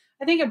been,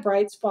 I think, a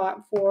bright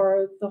spot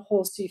for the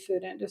whole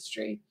seafood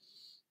industry.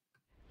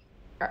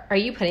 Are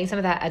you putting some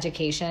of that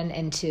education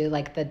into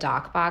like the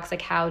dock box?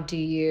 Like how do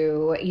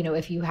you,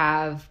 if you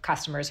have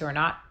customers who are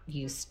not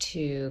used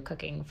to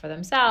cooking for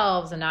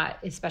themselves and not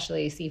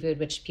especially seafood,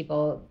 which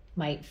people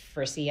might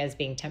foresee as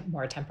being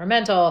more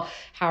temperamental,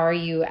 how are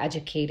you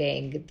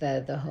educating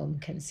the home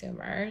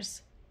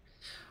consumers?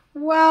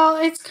 Well,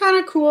 it's kind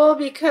of cool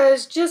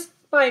because just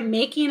by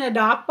making a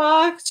dock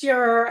box,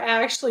 you're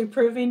actually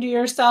proving to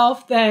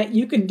yourself that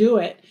you can do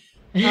it.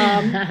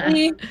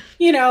 We,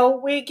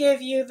 we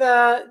give you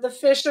the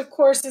fish, of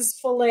course, is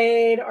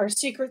filleted. Our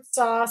secret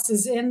sauce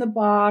is in the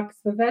box.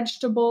 The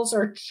vegetables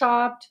are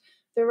chopped.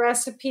 The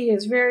recipe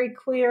is very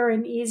clear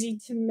and easy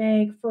to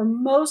make. For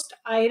most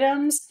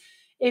items,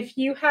 if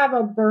you have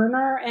a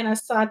burner and a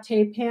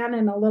saute pan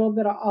and a little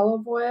bit of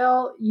olive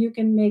oil, you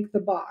can make the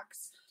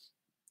box.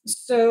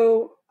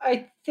 So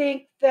I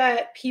think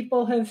that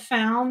people have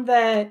found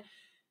that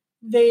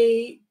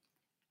they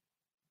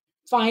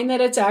find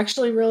that it's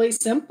actually really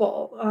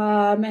simple,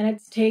 and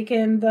it's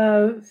taken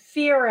the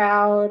fear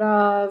out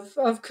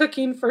of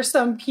cooking for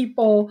some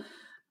people.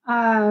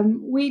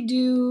 We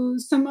do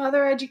some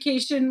other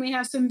education. We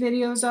have some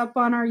videos up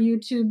on our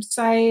YouTube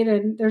site,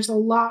 and there's a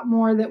lot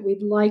more that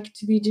we'd like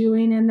to be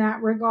doing in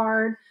that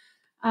regard.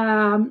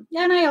 And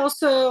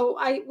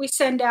we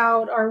send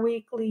out our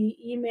weekly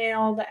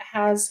email that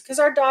has, because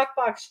our dock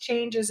box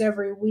changes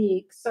every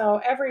week.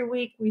 So every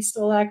week we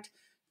select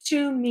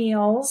 2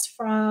 meals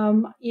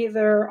from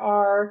either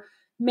our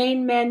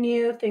main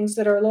menu, things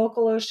that are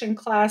local ocean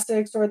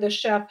classics, or the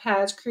chef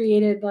has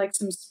created like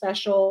some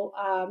special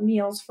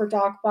meals for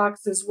dock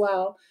box as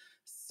well.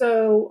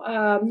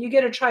 So you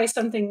get to try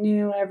something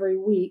new every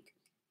week.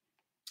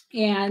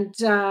 And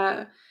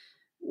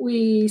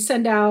we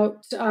send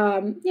out,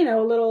 a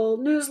little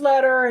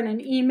newsletter and an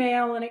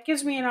email, and it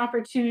gives me an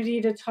opportunity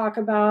to talk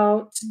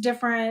about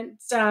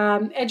different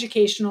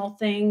educational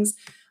things.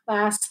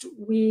 Last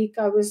week,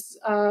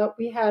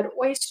 we had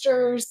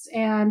oysters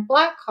and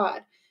black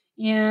cod,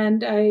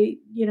 and I,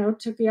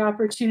 took the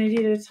opportunity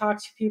to talk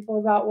to people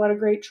about what a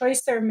great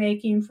choice they're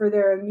making for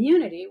their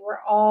immunity.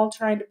 We're all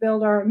trying to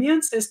build our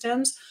immune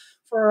systems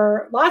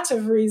for lots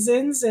of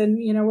reasons, and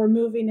we're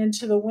moving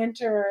into the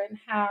winter, and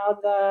how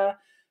the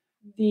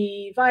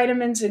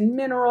vitamins and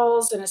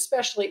minerals, and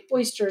especially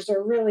oysters,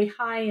 are really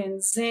high in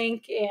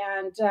zinc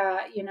and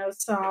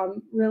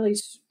some really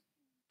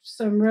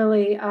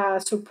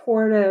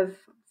supportive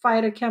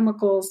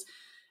phytochemicals.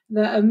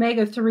 The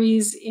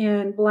omega-3s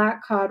in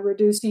black cod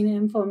reducing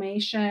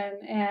inflammation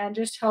and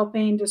just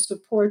helping to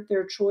support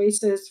their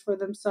choices for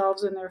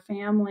themselves and their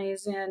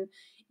families in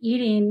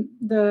eating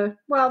the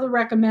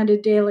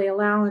recommended daily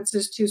allowance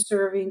is 2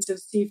 servings of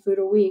seafood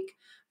a week.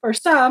 For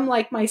some,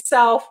 like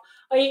myself,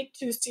 I eat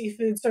 2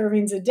 seafood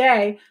servings a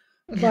day.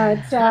 But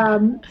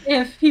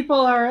if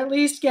people are at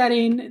least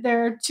getting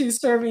their 2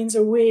 servings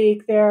a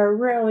week, they're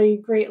really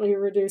greatly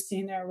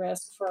reducing their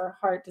risk for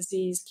heart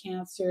disease,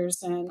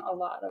 cancers, and a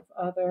lot of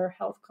other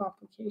health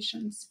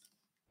complications.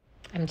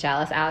 I'm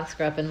jealous. Alex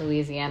grew up in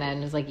Louisiana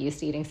and was like used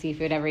to eating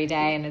seafood every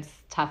day, and it's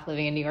tough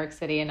living in New York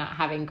City and not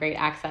having great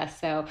access.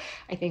 So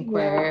I think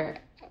we're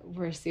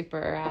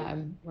super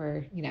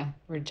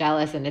we're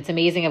jealous, and it's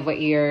amazing of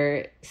what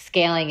you're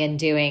scaling and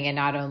doing, and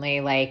not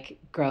only like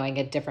growing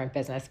a different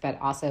business, but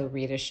also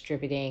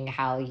redistributing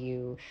how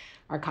you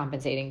are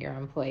compensating your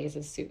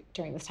employees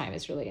during this time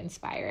is really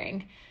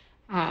inspiring.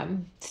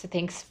 So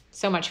thanks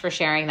so much for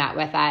sharing that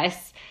with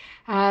us.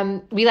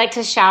 We like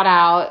to shout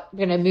out,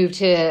 we're going to move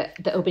to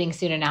the opening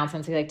soon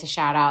announcements. We like to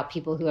shout out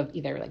people who have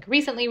either like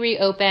recently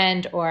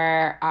reopened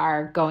or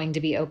are going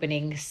to be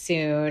opening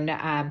soon.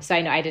 So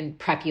I know I didn't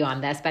prep you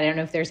on this, but I don't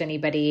know if there's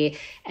anybody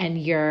in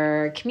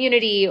your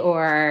community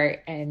or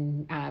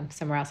in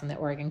somewhere else on the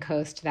Oregon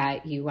coast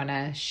that you want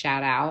to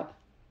shout out.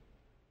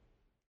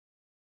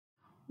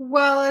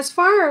 Well, as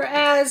far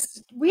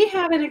as we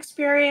haven't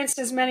experienced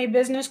as many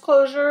business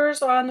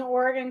closures on the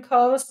Oregon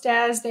coast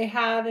as they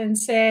have in,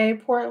 say,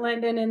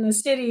 Portland and in the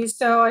cities.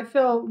 So I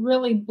feel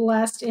really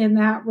blessed in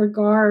that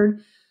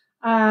regard.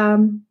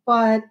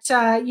 But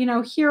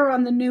here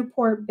on the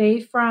Newport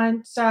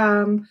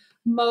Bayfront,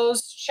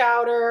 Moe's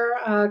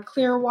Chowder,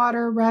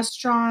 Clearwater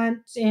Restaurant,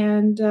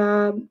 and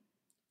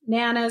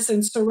Nana's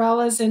and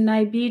Sorella's in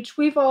Nye Beach,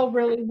 we've all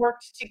really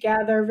worked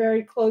together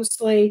very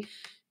closely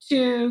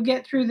to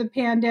get through the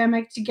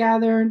pandemic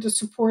together and to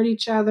support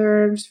each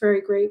other. I'm just very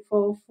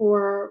grateful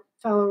for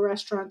fellow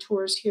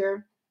restaurateurs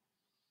here.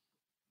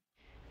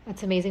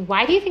 That's amazing.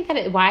 Why do you think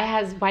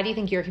why do you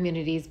think your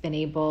community's been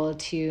able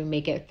to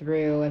make it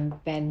through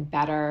and been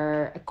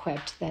better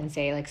equipped than,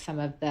 say, like some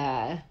of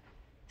the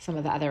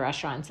other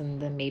restaurants in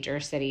the major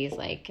cities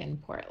like in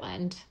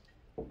Portland?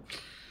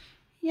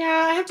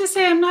 Yeah, I have to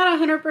say I'm not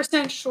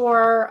 100%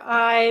 sure.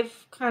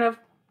 I've kind of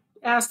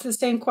asked the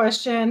same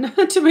question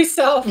to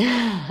myself.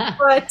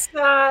 But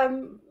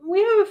we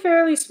have a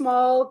fairly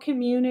small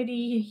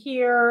community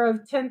here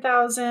of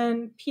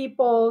 10,000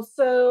 people.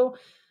 So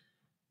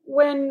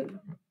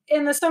when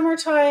in the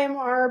summertime,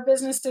 our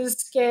businesses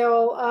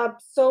scale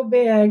up so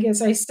big.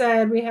 As I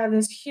said, we have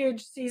this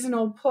huge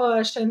seasonal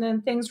push, and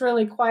then things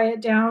really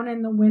quiet down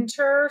in the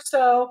winter.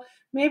 So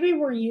maybe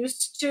we're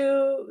used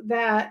to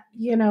that,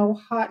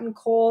 hot and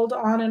cold,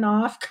 on and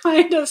off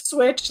kind of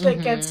switch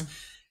that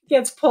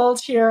gets pulled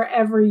here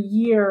every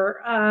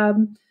year.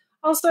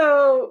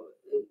 Also,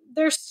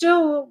 there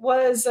still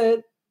was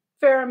a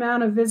fair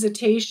amount of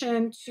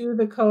visitation to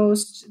the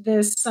coast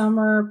this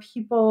summer.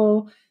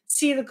 People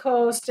see the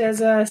coast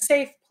as a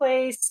safe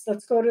place.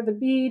 Let's go to the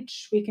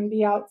beach. We can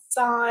be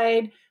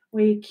outside.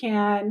 We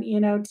can,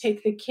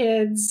 take the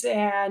kids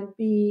and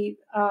be,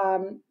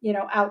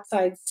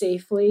 outside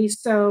safely.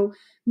 So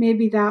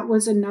maybe that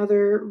was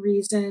another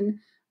reason.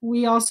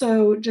 We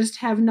also just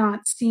have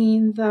not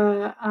seen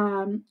the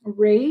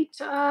rate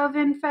of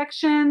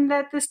infection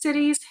that the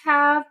cities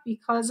have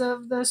because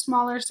of the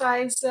smaller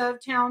size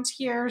of towns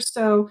here.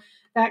 So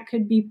that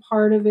could be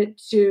part of it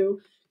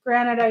too.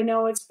 Granted, I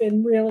know it's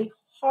been really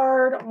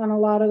hard on a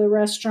lot of the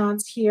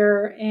restaurants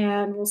here,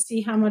 and we'll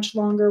see how much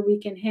longer we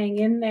can hang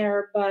in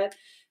there. But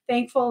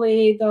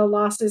thankfully, the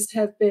losses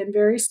have been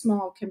very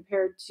small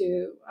compared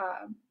to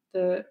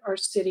our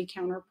city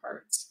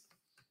counterparts.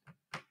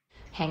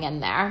 Hang in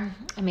there.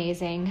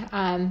 Amazing.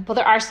 Well,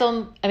 there are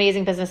still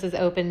amazing businesses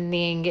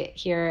opening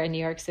here in New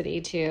York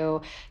City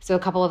too. So a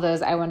couple of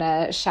those I want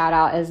to shout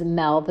out is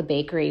Mel the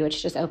Bakery,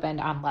 which just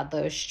opened on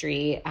Ludlow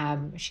Street.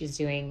 She's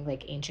doing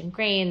like ancient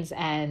grains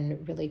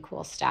and really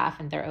cool stuff,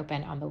 and they're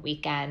open on the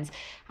weekends.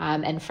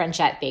 And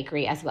Frenchette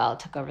Bakery as well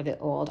took over the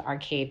old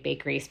arcade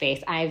bakery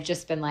space. I've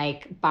just been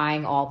like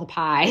buying all the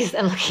pies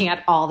and looking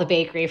at all the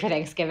bakery for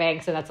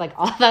Thanksgiving. So that's like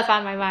all that's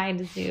on my mind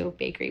is new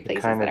bakery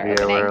places that are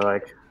opening. Where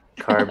like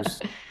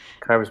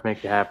carbs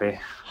make you happy.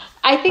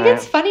 I think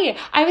it's funny.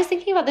 I was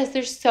thinking about this.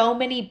 There's so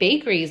many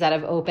bakeries that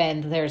have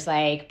opened. There's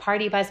like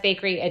Party Bus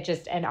Bakery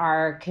in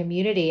our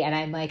community. And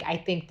I'm like, I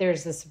think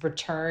there's this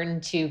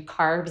return to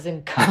carbs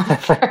and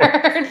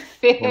comfort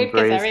food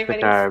because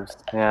everybody's carbs.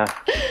 Yeah.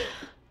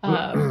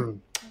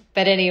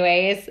 But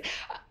anyways,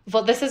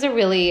 well, this is a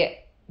really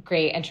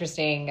great,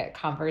 interesting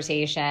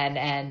conversation.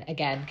 And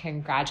again,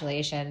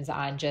 congratulations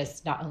on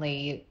just not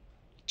only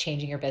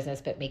changing your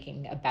business, but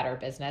making a better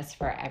business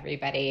for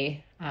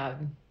everybody.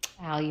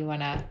 Al, you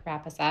want to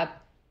wrap us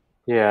up?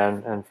 Yeah.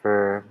 And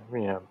for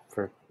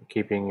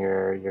keeping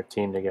your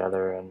team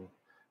together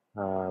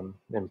and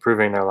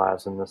improving their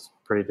lives in this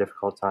pretty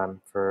difficult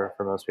time for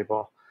most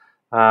people.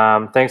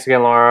 Thanks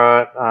again,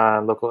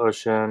 Laura, Local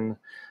Ocean.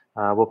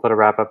 We'll put a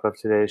wrap up of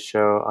today's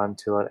show on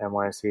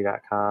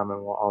till@nyc.com,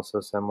 and we'll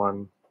also send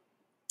one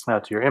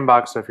out to your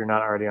inbox. So if you're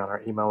not already on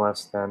our email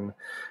list, then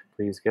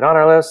please get on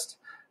our list.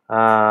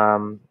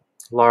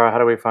 Laura, how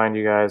do we find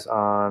you guys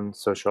on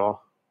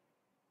social?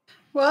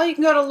 Well, you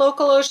can go to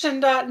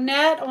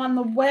localocean.net on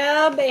the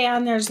web,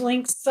 and there's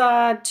links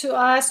to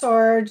us,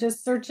 or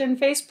just search in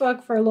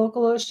Facebook for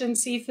Local Ocean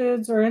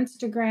Seafoods or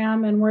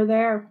Instagram, and we're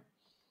there.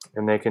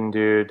 And they can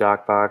do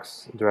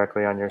DocBox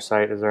directly on your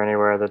site. Is there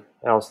anywhere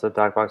else that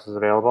DocBox is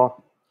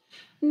available?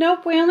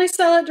 Nope, we only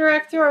sell it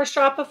direct through our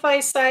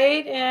Shopify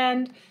site,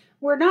 and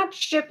we're not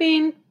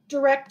shipping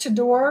direct to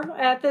door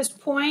at this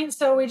point.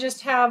 So we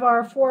just have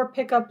our 4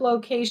 pickup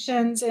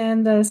locations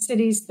in the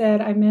cities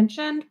that I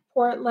mentioned: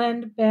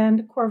 Portland,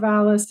 Bend,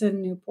 Corvallis,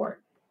 and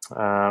Newport.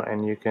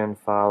 And you can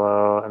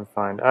follow and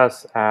find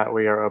us at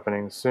We Are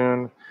Opening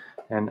Soon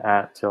and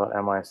at Till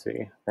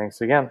NYC.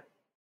 Thanks again.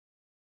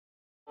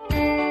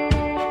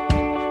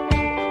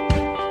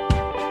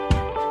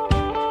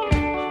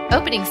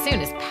 Opening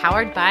Soon is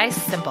powered by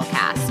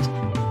Simplecast.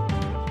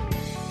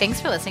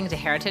 Thanks for listening to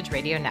Heritage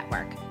Radio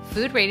Network,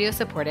 food radio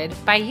supported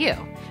by you.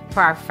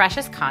 For our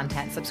freshest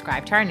content,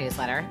 subscribe to our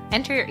newsletter,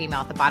 enter your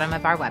email at the bottom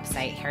of our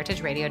website,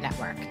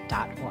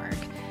 heritageradionetwork.org,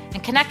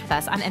 and connect with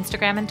us on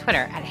Instagram and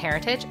Twitter at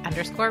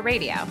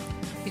heritage_radio.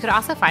 You could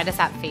also find us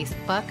at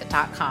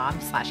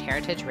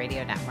facebook.com/Heritage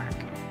Radio Network.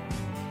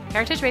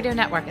 Heritage Radio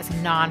Network is a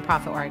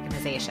nonprofit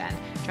organization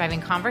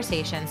driving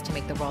conversations to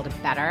make the world a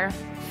better,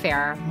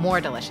 fairer,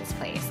 more delicious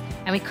place.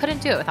 And we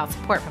couldn't do it without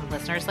support from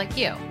listeners like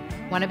you.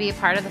 Want to be a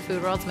part of the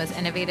food world's most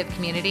innovative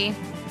community?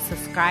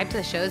 Subscribe to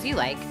the shows you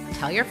like,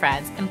 tell your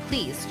friends, and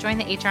please join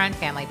the HRN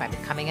family by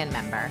becoming a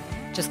member.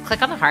 Just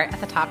click on the heart at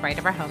the top right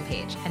of our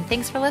homepage. And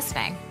thanks for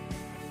listening.